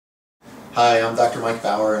Hi, I'm Dr. Mike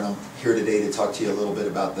Bauer, and I'm here today to talk to you a little bit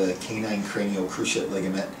about the canine cranial cruciate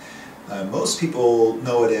ligament. Most people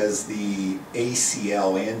know it as the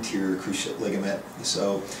ACL, anterior cruciate ligament,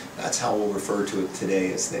 so that's how we'll refer to it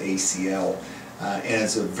today, as the ACL. And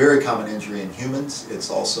it's a very common injury in humans. It's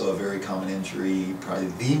also a very common injury, probably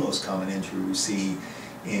the most common injury we see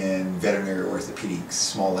in veterinary orthopedics,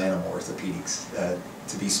 small animal orthopedics,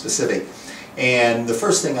 to be specific. And the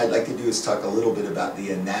first thing I'd like to do is talk a little bit about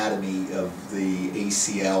the anatomy of the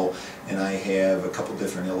ACL, and I have a couple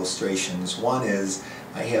different illustrations. One is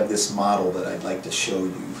I have this model that I'd like to show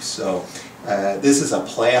you. So this is a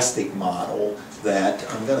plastic model that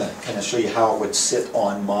I'm going to kind of show you how it would sit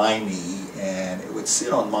on my knee, and it would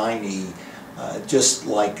sit on my knee just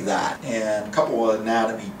like that. And a couple of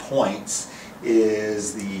anatomy points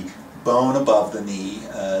is the bone above the knee.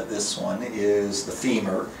 This one is the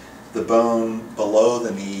femur. The bone below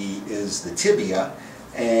the knee is the tibia,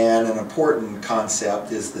 and an important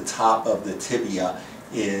concept is the top of the tibia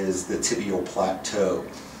is the tibial plateau.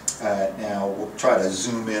 Now we'll try to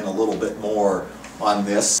zoom in a little bit more on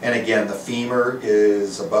this. And again, the femur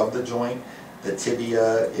is above the joint, the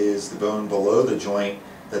tibia is the bone below the joint,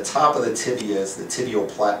 the top of the tibia is the tibial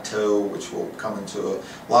plateau, which will come into a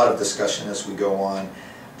lot of discussion as we go on.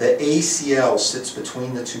 The ACL sits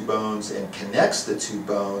between the two bones and connects the two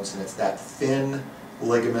bones, and it's that thin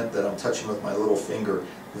ligament that I'm touching with my little finger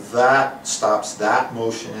that stops that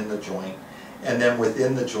motion in the joint. And then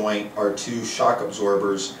within the joint are two shock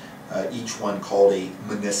absorbers, each one called a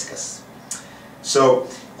meniscus. So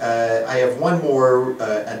I have one more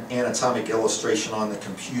an anatomic illustration on the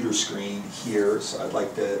computer screen here, so I'd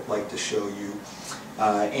like to show you.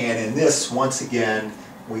 And in this, once again,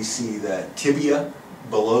 we see the tibia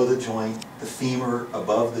below the joint, the femur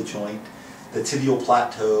above the joint. The tibial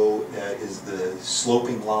plateau is the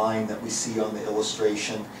sloping line that we see on the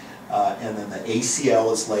illustration, and then the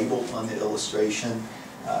ACL is labeled on the illustration,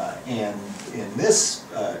 and in this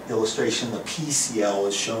illustration the PCL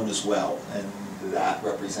is shown as well, and that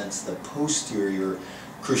represents the posterior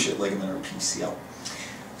cruciate ligament, or PCL.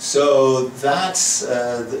 So that's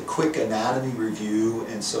the quick anatomy review,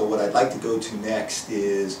 and so what I'd like to go to next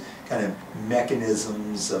is kind of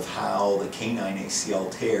mechanisms of how the canine ACL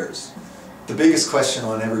tears. The biggest question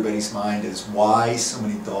on everybody's mind is why so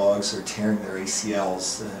many dogs are tearing their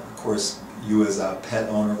ACLs. Of course, you as a pet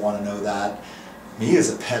owner want to know that. Me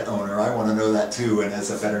as a pet owner, I want to know that too, and as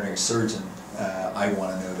a veterinary surgeon, I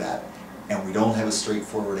want to know that. And we don't have a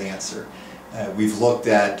straightforward answer. We've looked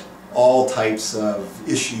at all types of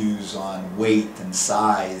issues on weight and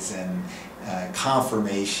size and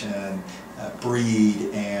conformation, breed,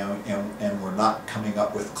 and we're not coming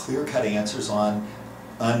up with clear-cut answers on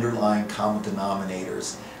underlying common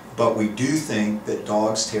denominators. But we do think that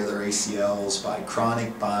dogs tear their ACLs by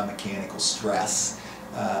chronic biomechanical stress.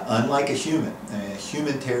 Unlike a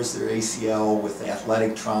human tears their ACL with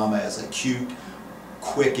athletic trauma as acute,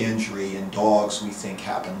 quick injury, and dogs we think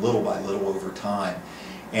happen little by little over time.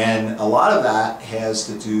 And a lot of that has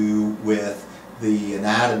to do with the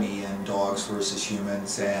anatomy in dogs versus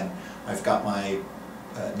humans, and I've got my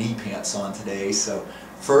knee pants on today. So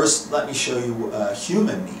first let me show you a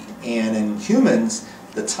human knee. And in humans,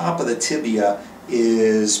 the top of the tibia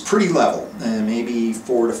is pretty level, maybe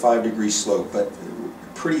 4 to 5 degree slope, but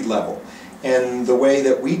pretty level. And the way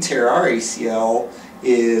that we tear our ACL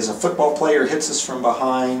is a football player hits us from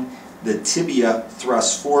behind, the tibia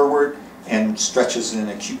thrusts forward and stretches and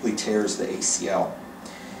acutely tears the ACL.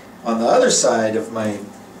 On the other side of my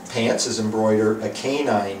pants is embroidered a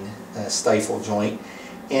canine stifle joint,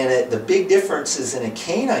 and the big difference is in a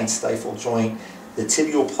canine stifle joint, the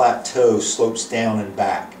tibial plateau slopes down and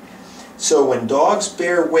back. So when dogs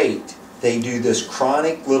bear weight, they do this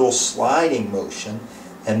chronic little sliding motion,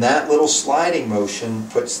 and that little sliding motion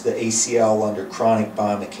puts the ACL under chronic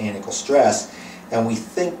biomechanical stress, and we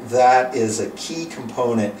think that is a key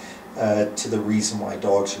component to the reason why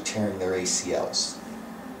dogs are tearing their ACLs.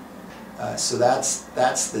 So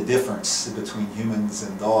that's the difference between humans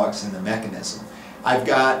and dogs in the mechanism. I've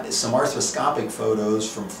got some arthroscopic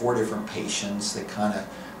photos from 4 different patients that kind of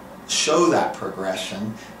show that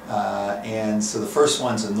progression. And so the first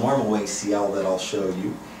one's a normal ACL that I'll show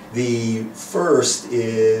you. The first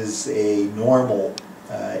is a normal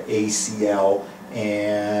ACL,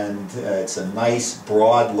 and it's a nice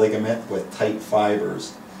broad ligament with tight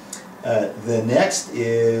fibers. The next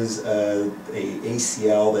is a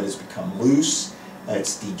ACL that has become loose.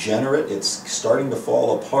 It's degenerate. It's starting to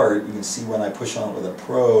fall apart. You can see when I push on it with a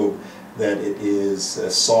probe that it is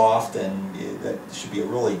soft, and that should be a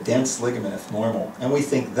really dense ligament if normal. And we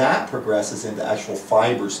think that progresses into actual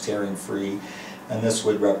fibers tearing free and this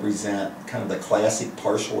would represent kind of the classic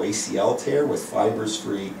partial ACL tear with fibers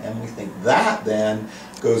free, and we think that then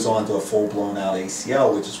goes on to a full-blown out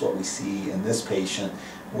ACL, which is what we see in this patient.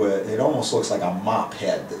 It almost looks like a mop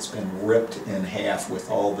head that's been ripped in half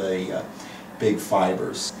with all the big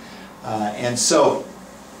fibers. And so,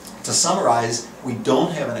 to summarize, we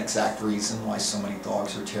don't have an exact reason why so many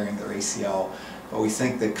dogs are tearing their ACL, but we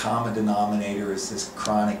think the common denominator is this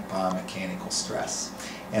chronic biomechanical stress.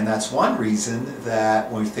 And that's one reason that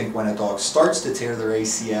when we think when a dog starts to tear their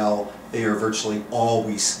ACL, they are virtually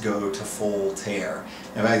always go to full tear.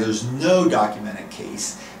 In fact, there's no documented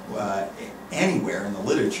case anywhere in the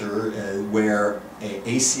literature where an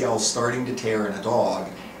ACL is starting to tear in a dog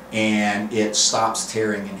and it stops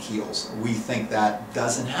tearing and heals. We think that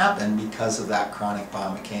doesn't happen because of that chronic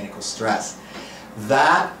biomechanical stress.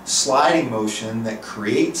 That sliding motion that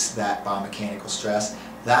creates that biomechanical stress,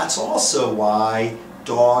 that's also why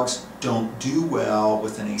dogs don't do well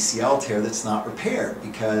with an ACL tear that's not repaired,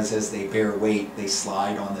 because as they bear weight, they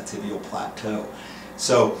slide on the tibial plateau.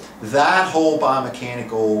 So that whole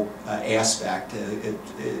biomechanical aspect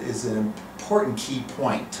is an important key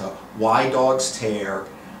point to why dogs tear,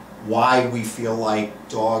 why we feel like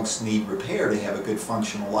dogs need repair to have a good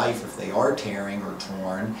functional life if they are tearing or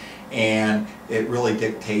torn, and it really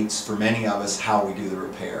dictates for many of us how we do the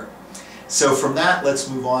repair. So from that, let's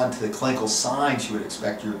move on to the clinical signs you would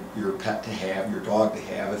expect your pet to have, your dog to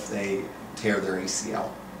have, if they tear their ACL.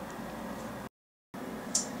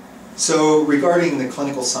 So regarding the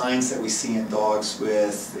clinical signs that we see in dogs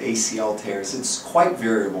with ACL tears, it's quite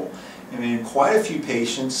variable. I mean, quite a few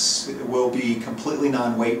patients will be completely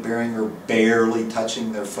non-weight bearing or barely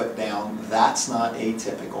touching their foot down. That's not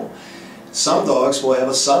atypical. Some dogs will have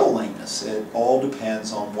a subtle lameness. It all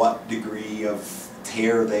depends on what degree of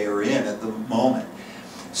tear they are in at the moment.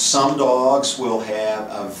 Some dogs will have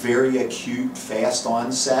a very acute, fast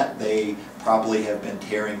onset. They probably have been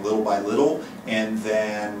tearing little by little, and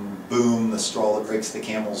then boom, the straw that breaks the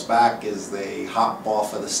camel's back is they hop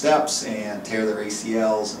off of the steps and tear their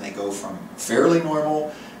ACLs, and they go from fairly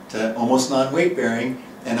normal to almost non-weight bearing.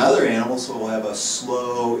 And other animals will have a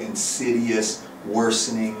slow, insidious,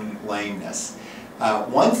 worsening lameness.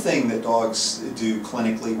 One thing that dogs do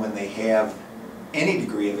clinically when they have any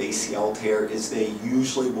degree of ACL tear is they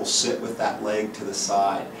usually will sit with that leg to the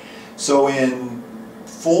side. So in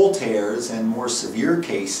full tears and more severe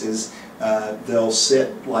cases, they'll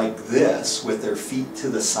sit like this with their feet to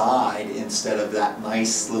the side instead of that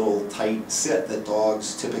nice little tight sit that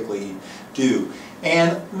dogs typically do.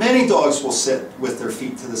 And many dogs will sit with their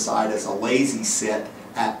feet to the side as a lazy sit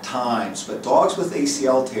at times, but dogs with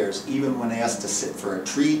ACL tears, even when asked to sit for a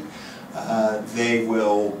treat, they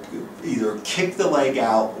will either kick the leg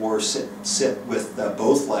out or sit with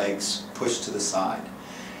both legs pushed to the side.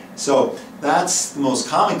 So that's the most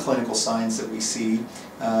common clinical signs that we see.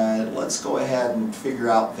 Let's go ahead and figure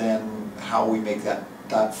out then how we make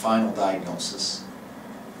that final diagnosis.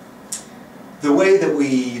 The way that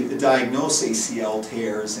we diagnose ACL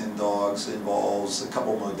tears in dogs involves a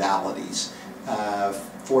couple modalities.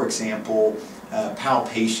 For example,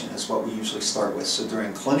 palpation is what we usually start with. So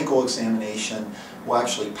during clinical examination, we'll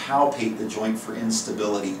actually palpate the joint for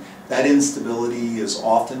instability. That instability is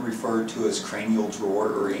often referred to as cranial drawer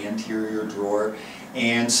or anterior drawer,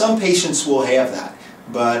 and some patients will have that.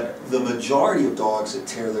 But the majority of dogs that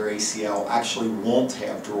tear their ACL actually won't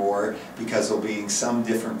have drawer because there'll be some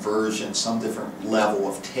different version, some different level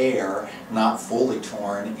of tear, not fully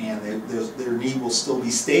torn, and their knee will still be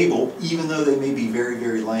stable even though they may be very,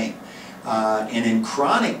 very lame. And in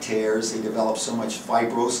chronic tears, they develop so much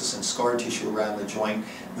fibrosis and scar tissue around the joint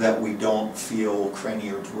that we don't feel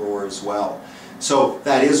cranial drawer as well. So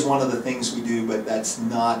that is one of the things we do, but that's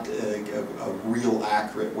not a real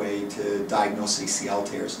accurate way to diagnose ACL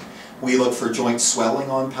tears. We look for joint swelling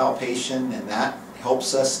on palpation, and that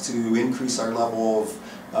helps us to increase our level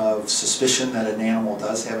of suspicion that an animal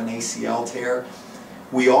does have an ACL tear.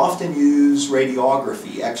 We often use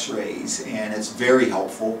radiography, x-rays, and it's very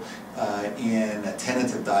helpful in a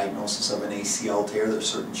tentative diagnosis of an ACL tear. There are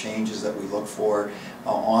certain changes that we look for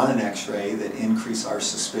on an x-ray that increase our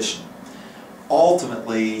suspicion.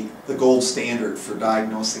 Ultimately, the gold standard for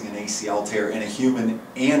diagnosing an ACL tear in a human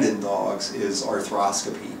and in dogs is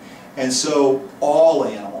arthroscopy. And so all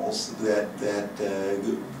animals that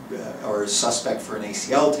are suspect for an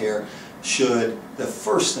ACL tear the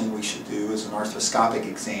first thing we should do is an arthroscopic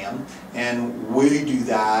exam, and we do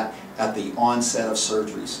that at the onset of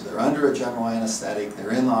surgery. So they're under a general anesthetic,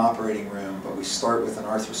 they're in the operating room, but we start with an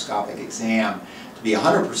arthroscopic exam to be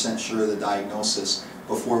 100% sure of the diagnosis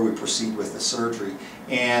before we proceed with the surgery.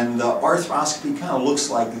 And the arthroscopy kind of looks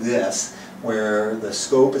like this. where the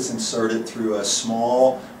scope is inserted through a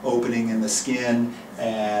small opening in the skin,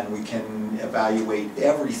 and we can evaluate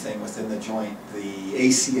everything within the joint, the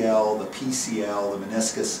ACL, the PCL, the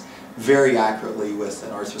meniscus, very accurately with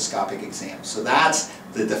an arthroscopic exam. So that's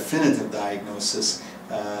the definitive diagnosis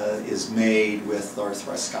is made with the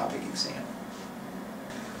arthroscopic exam.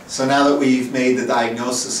 So now that we've made the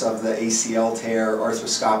diagnosis of the ACL tear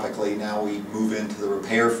arthroscopically, now we move into the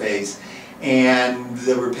repair phase. And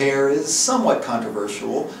the repair is somewhat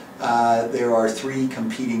controversial. There are three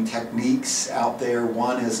competing techniques out there.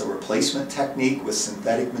 One is a replacement technique with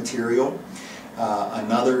synthetic material.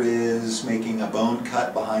 Another is making a bone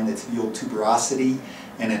cut behind the tibial tuberosity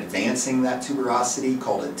and advancing that tuberosity,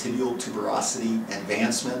 called a tibial tuberosity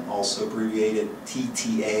advancement, also abbreviated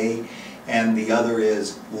TTA. And the other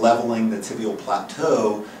is leveling the tibial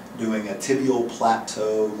plateau, doing a tibial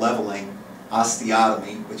plateau leveling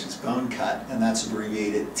osteotomy, which is bone cut, and that's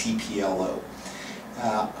abbreviated TPLO.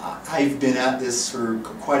 I've been at this for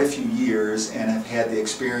quite a few years and have had the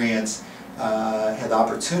experience, had the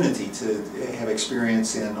opportunity to have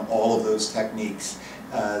experience in all of those techniques.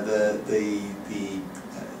 The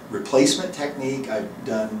replacement technique I've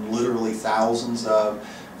done literally thousands of.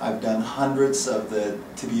 I've done hundreds of the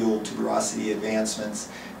tibial tuberosity advancements,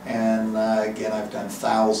 and again, I've done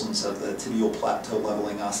thousands of the tibial plateau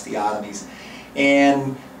leveling osteotomies.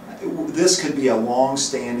 And this could be a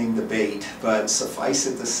long-standing debate, but suffice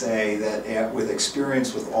it to say that with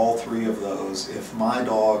experience with all three of those, if my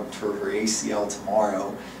dog tore her ACL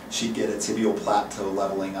tomorrow, she'd get a tibial plateau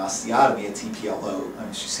leveling osteotomy, a TPLO. I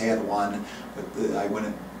mean, she's had one, but I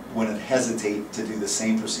wouldn't hesitate to do the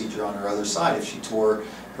same procedure on her other side if she tore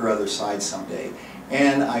her other side someday.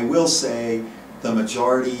 And I will say the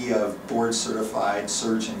majority of board-certified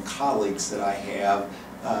surgeon colleagues that I have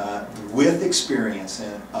with experience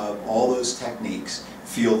in all those techniques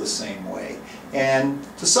feel the same way. And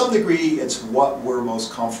to some degree, it's what we're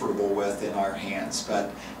most comfortable with in our hands.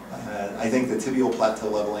 But I think the tibial plateau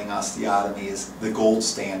leveling osteotomy is the gold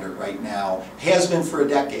standard right now, has been for a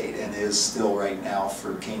decade and is still right now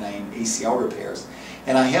for canine ACL repairs.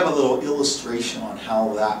 And I have a little illustration on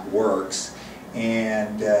how that works.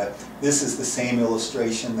 And this is the same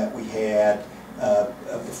illustration that we had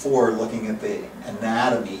before, looking at the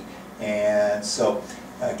anatomy. And so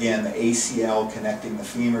again, the ACL connecting the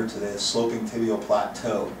femur to the sloping tibial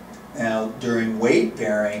plateau. Now during weight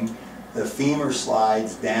bearing, the femur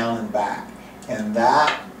slides down and back, and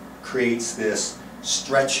that creates this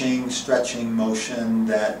stretching motion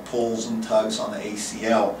that pulls and tugs on the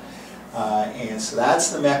ACL. And so that's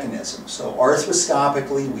the mechanism. So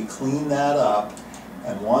arthroscopically, we clean that up,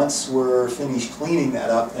 and once we're finished cleaning that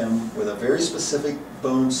up, then with a very specific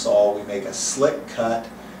bone saw, we make a slick cut,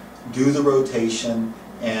 do the rotation,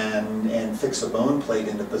 and fix a bone plate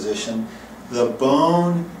into position. The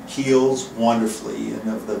bone heals wonderfully, and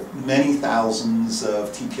of the many thousands of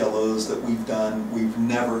TPLOs that we've done, we've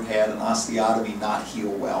never had an osteotomy not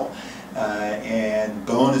heal well. And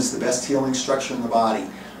bone is the best healing structure in the body.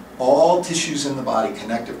 All tissues in the body,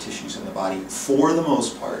 connective tissues in the body, for the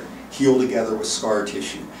most part, heal together with scar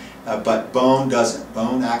tissue. But bone doesn't.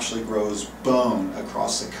 Bone actually grows bone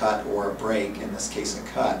across a cut or a break, in this case a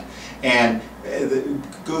cut. And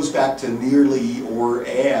it goes back to nearly or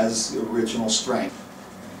as original strength.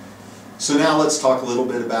 So now let's talk a little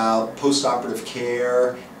bit about postoperative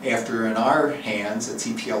care after, in our hands, a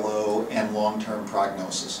TPLO and long-term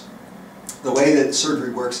prognosis. The way that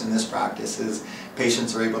surgery works in this practice is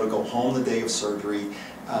patients are able to go home the day of surgery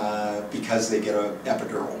because they get an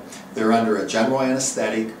epidural. They're under a general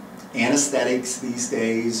anesthetic. Anesthetics these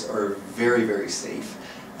days are very, very safe.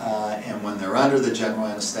 And when they're under the general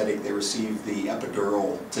anesthetic, they receive the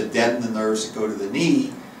epidural to deaden the nerves that go to the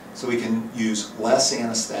knee, so we can use less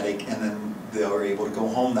anesthetic, and then they're able to go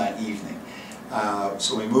home that evening.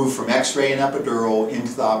 So we move from x-ray and epidural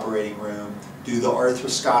into the operating room, do the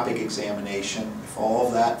arthroscopic examination. If all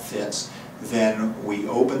of that fits, then we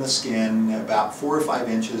open the skin about 4 or 5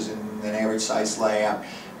 inches in an average size lab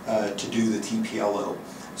to do the TPLO.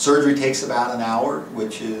 Surgery takes about an hour,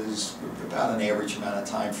 which is about an average amount of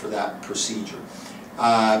time for that procedure.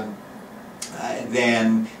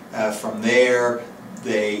 Then from there,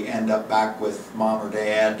 they end up back with mom or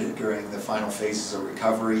dad during the final phases of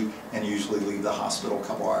recovery, and usually leave the hospital a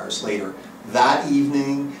couple hours later. That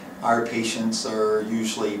evening, our patients are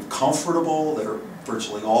usually comfortable. They're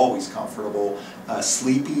virtually always comfortable,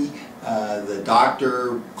 sleepy. The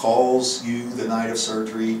doctor calls you the night of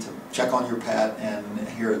surgery to check on your pet, and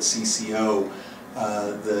here at CCO,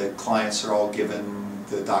 the clients are all given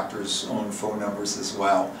the doctor's own phone numbers as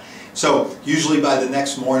well. So usually by the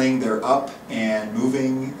next morning they're up and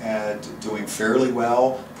moving, doing fairly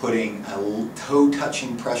well, putting a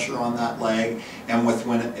toe-touching pressure on that leg, and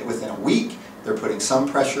within a week they're putting some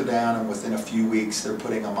pressure down, and within a few weeks they're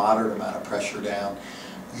putting a moderate amount of pressure down.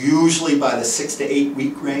 Usually by the 6 to 8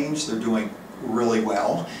 week range they're doing really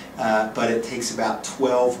well, but it takes about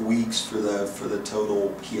 12 weeks for the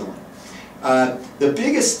total healing. The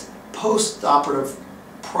biggest post-operative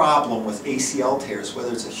problem with ACL tears,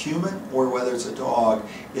 whether it's a human or whether it's a dog,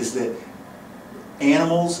 is that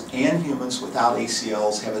animals and humans without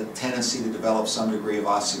ACLs have a tendency to develop some degree of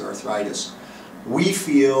osteoarthritis. We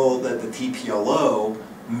feel that the TPLO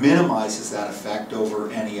minimizes that effect over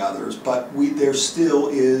any others, but there still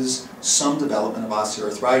is some development of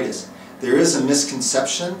osteoarthritis. There is a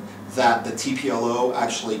misconception that the TPLO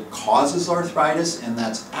actually causes arthritis, and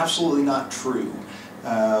that's absolutely not true.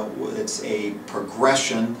 It's a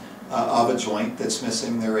progression of a joint that's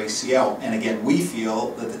missing their ACL, and again, we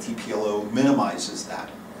feel that the TPLO minimizes that.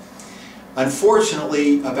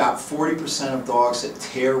 Unfortunately, about 40% of dogs that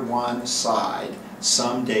tear one side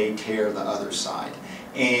someday tear the other side,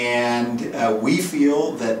 and we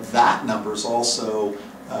feel that that number is also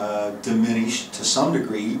diminished to some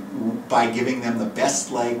degree by giving them the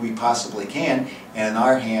best leg we possibly can, and in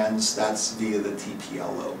our hands that's via the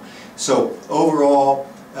TPLO. So overall,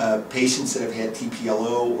 patients that have had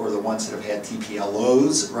TPLO or the ones that have had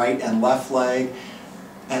TPLOs, right and left leg,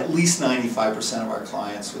 at least 95% of our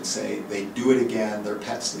clients would say they do it again. Their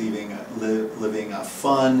pet's living a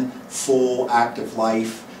fun, full, active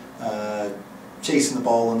life, chasing the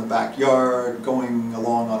ball in the backyard, going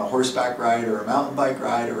along on a horseback ride or a mountain bike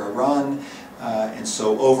ride or a run, and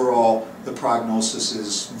so overall the prognosis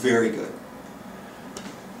is very good.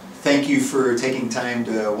 Thank you for taking time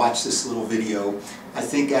to watch this little video. I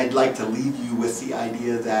think I'd like to leave you with the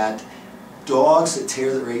idea that dogs that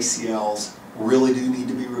tear their ACLs really do need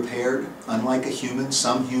to be repaired. Unlike a human,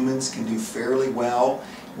 some humans can do fairly well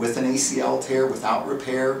with an ACL tear without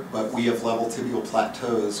repair, but we have level tibial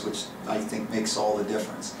plateaus, which I think makes all the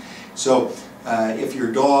difference. So if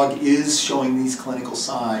your dog is showing these clinical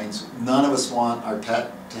signs, none of us want our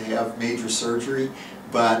pet to have major surgery,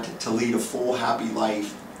 but to lead a full, happy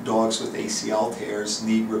life, dogs with ACL tears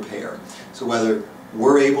need repair. So whether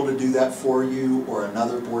we're able to do that for you or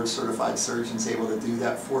another board-certified surgeon is able to do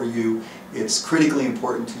that for you, it's critically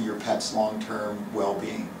important to your pet's long-term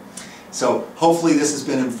well-being. So hopefully this has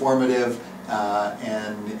been informative,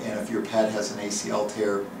 and if your pet has an ACL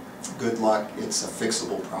tear, good luck. It's a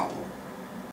fixable problem.